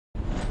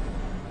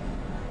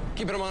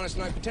Keeping them honest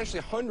tonight, potentially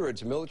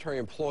hundreds of military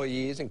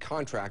employees and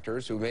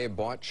contractors who may have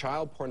bought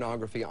child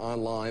pornography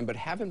online but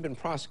haven't been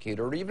prosecuted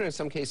or even in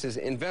some cases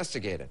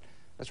investigated.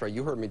 That's right,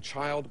 you heard me,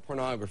 child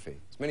pornography.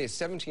 As many as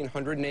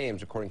 1,700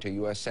 names, according to a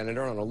U.S.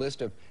 Senator, on a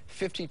list of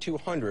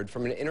 5,200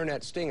 from an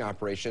internet sting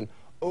operation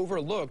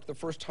overlooked the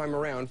first time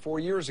around 4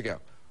 years ago.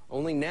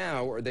 Only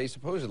now are they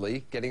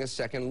supposedly getting a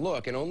second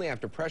look, and only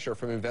after pressure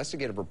from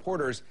investigative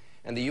reporters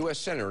and the U.S.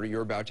 Senator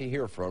you're about to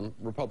hear from,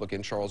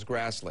 Republican Charles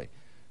Grassley.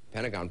 The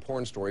Pentagon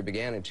porn story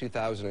began in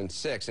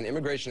 2006. An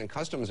Immigration and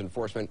Customs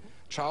Enforcement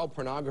child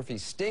pornography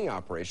sting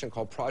operation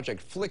called Project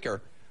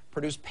Flicker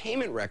produced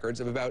payment records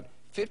of about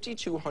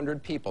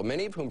 5,200 people,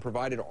 many of whom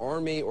provided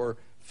Army or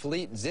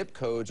Fleet zip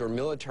codes or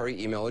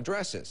military email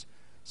addresses.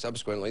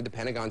 Subsequently, the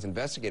Pentagon's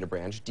investigative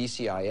branch,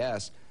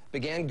 DCIS,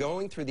 began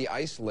going through the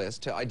ICE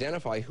list to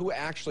identify who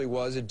actually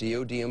was a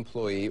DoD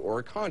employee or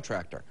a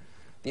contractor.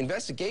 The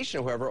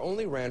investigation, however,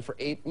 only ran for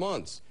 8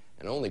 months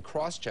and only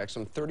cross-checked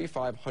some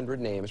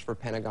 3,500 names for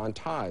Pentagon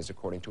ties,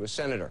 according to a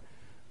senator.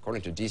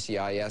 According to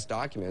DCIS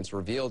documents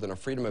revealed in a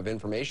Freedom of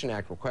Information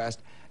Act request,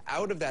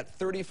 out of that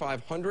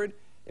 3,500,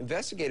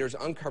 investigators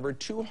uncovered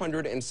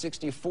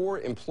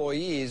 264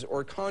 employees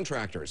or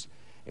contractors,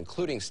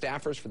 including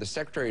staffers for the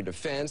Secretary of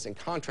Defense and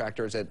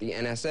contractors at the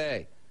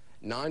NSA.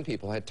 9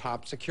 people had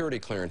top security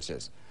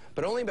clearances,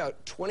 but only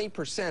about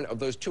 20% of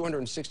those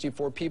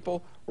 264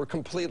 people were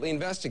completely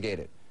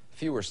investigated.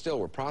 Fewer still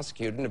were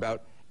prosecuted, and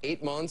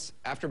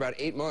after about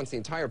 8 months, the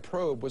entire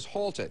probe was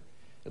halted.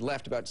 It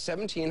left about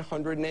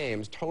 1,700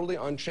 names totally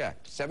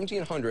unchecked,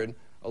 1,700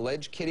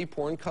 alleged kiddie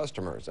porn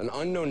customers, an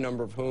unknown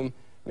number of whom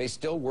may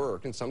still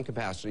work in some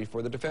capacity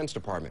for the Defense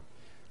Department.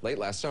 Late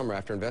last summer,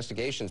 after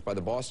investigations by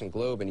the Boston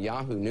Globe and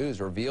Yahoo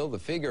News revealed the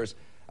figures,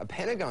 a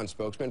Pentagon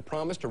spokesman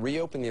promised to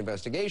reopen the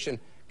investigation,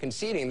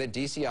 conceding that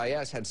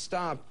DCIS had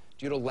stopped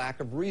due to lack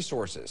of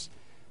resources.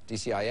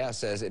 DCIS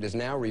says it is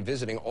now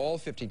revisiting all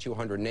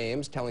 5,200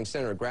 names, telling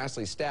Senator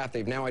Grassley's staff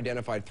they've now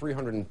identified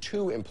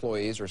 302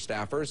 employees or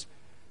staffers.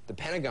 The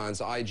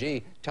Pentagon's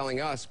IG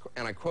telling us,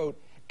 and I quote,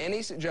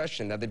 "Any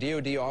suggestion that the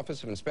DoD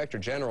Office of Inspector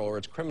General or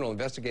its criminal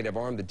investigative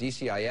arm, the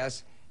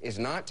DCIS, is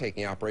not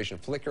taking Operation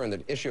Flicker and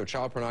the issue of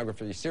child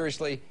pornography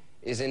seriously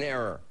is in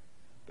error."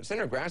 But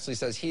Senator Grassley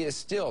says he is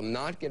still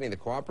not getting the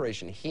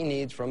cooperation he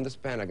needs from this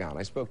Pentagon.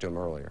 I spoke to him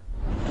earlier.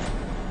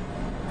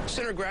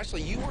 Senator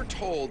Grassley, you were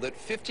told that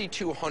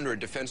 5,200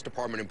 Defense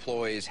Department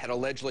employees had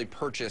allegedly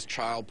purchased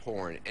child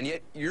porn, and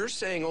yet you're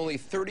saying only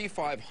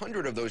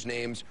 3,500 of those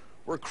names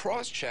were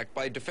cross-checked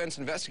by a defense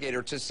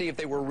investigator to see if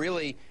they were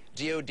really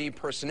DoD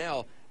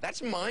personnel.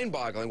 That's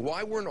mind-boggling.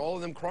 Why weren't all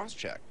of them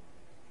cross-checked?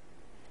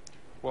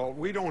 Well,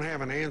 we don't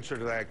have an answer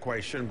to that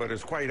question, but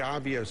it's quite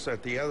obvious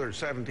that the other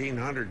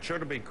 1,700 should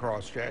have been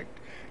cross-checked,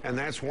 and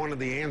that's one of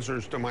the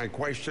answers to my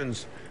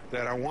questions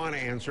that I want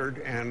answered,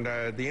 and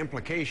the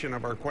implication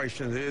of our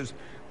questions is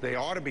they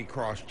ought to be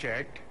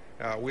cross-checked.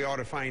 We ought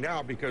to find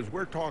out, because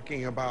we're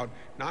talking about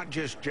not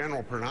just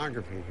general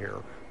pornography here.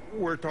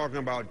 We're talking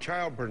about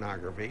child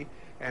pornography,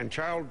 and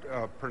child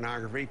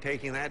pornography,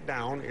 taking that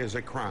down is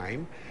a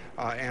crime.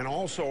 And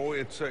also,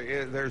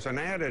 there's an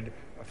added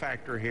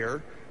factor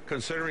here,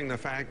 considering the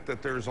fact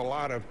that there's a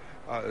lot of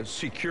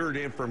secured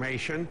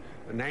information,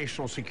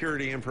 national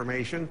security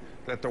information,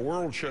 that the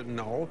world shouldn't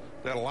know,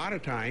 that a lot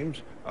of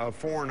times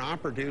foreign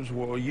operatives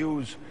will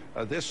use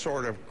this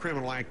sort of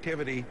criminal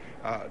activity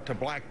to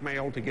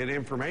blackmail to get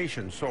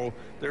information. So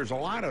there's a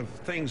lot of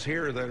things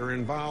here that are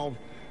involved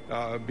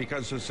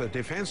because it's a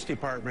Defense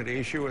Department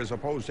issue as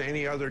opposed to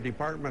any other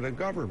department of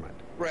government.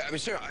 Right. I mean,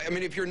 sir,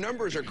 if your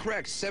numbers are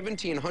correct,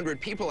 1,700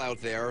 people out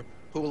there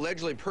who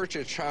allegedly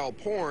purchased child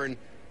porn,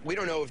 we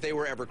don't know if they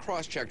were ever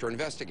cross-checked or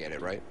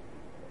investigated, right?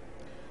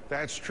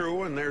 That's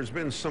true, and there's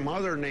been some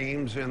other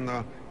names in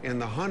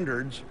the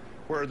hundreds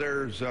where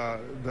there's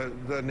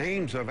the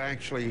names have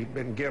actually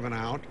been given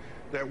out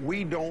that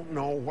we don't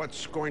know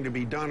what's going to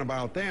be done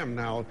about them.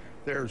 Now,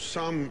 there's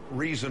some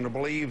reason to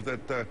believe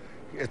that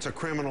it's a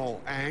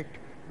criminal act.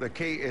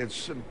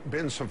 It's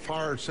been so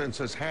far since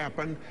it's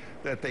happened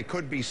that they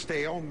could be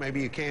stale.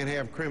 Maybe you can't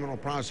have criminal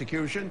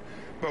prosecution,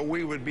 but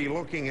we would be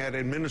looking at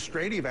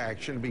administrative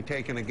action to be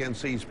taken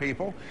against these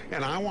people.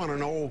 And I want to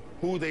know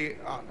who they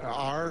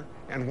are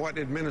and what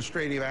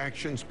administrative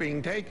action's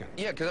being taken.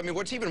 Yeah, because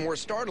what's even more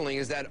startling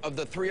is that of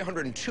the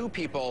 302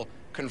 people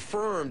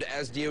confirmed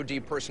as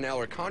DoD personnel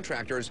or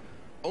contractors,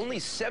 only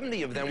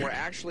 70 of them were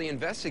actually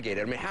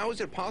investigated. How is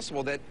it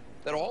possible that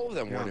all of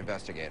them weren't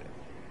investigated?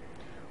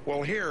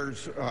 Well,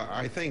 here's,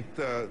 I think,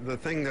 the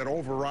thing that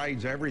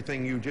overrides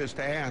everything you just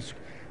asked,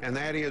 and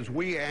that is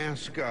we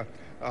ask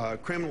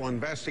criminal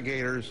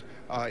investigators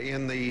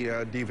in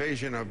the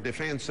Division of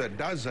Defense that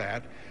does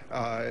that,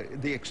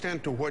 the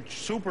extent to which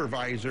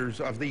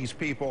supervisors of these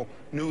people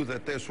knew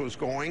that this was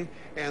going,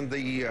 and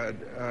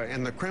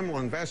the criminal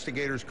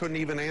investigators couldn't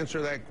even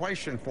answer that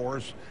question for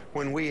us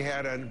when we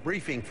had a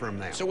briefing from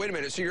them. So wait a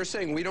minute, so you're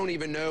saying we don't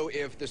even know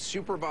if the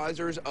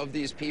supervisors of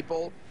these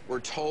people were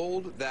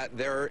told that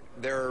their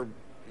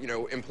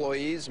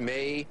employees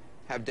may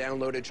have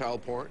downloaded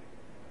child porn?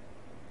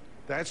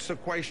 That's the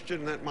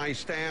question that my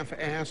staff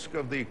asked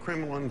of the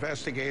criminal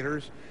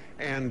investigators,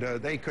 and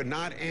they could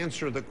not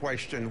answer the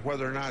question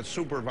whether or not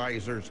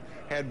supervisors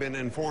had been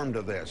informed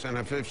of this. And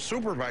if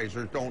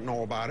supervisors don't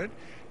know about it,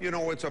 you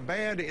know, it's a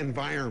bad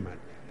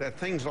environment that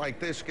things like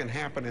this can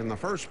happen in the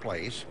first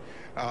place,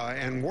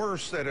 and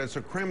worse, that it's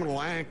a criminal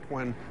act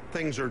when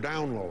things are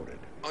downloaded.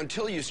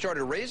 Until you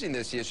started raising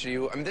this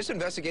issue, I mean, this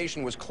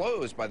investigation was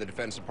closed by the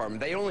Defense Department.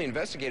 They only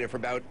investigated for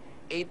about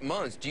 8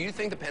 months. Do you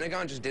think the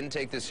Pentagon just didn't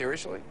take this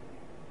seriously?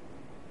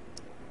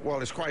 Well,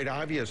 it's quite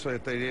obvious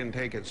that they didn't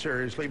take it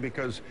seriously,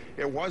 because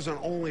it wasn't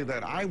only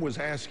that I was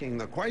asking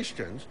the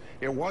questions.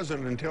 It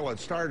wasn't until it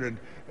started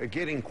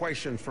getting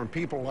questions from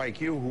people like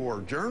you who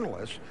are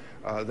journalists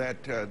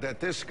that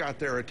this got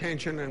their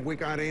attention, and we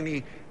got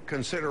any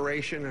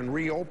consideration and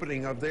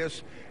reopening of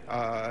this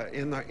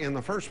in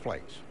the first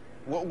place.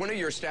 Well, one of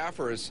your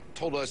staffers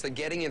told us that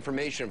getting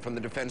information from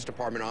the Defense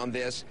Department on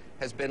this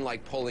has been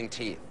like pulling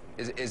teeth.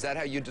 Is that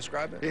how you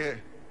describe it? Yeah.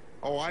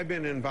 Oh, I've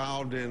been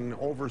involved in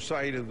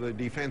oversight of the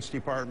Defense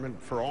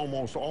Department for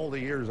almost all the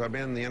years I've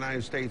been in the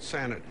United States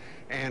Senate,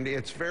 and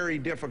it's very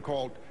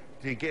difficult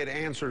to get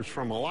answers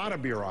from a lot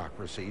of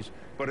bureaucracies,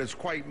 but it's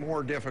quite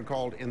more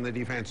difficult in the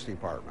Defense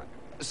Department.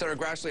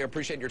 Senator Grassley, I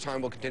appreciate your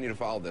time. We'll continue to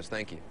follow this.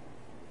 Thank you.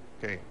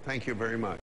 Okay, thank you very much.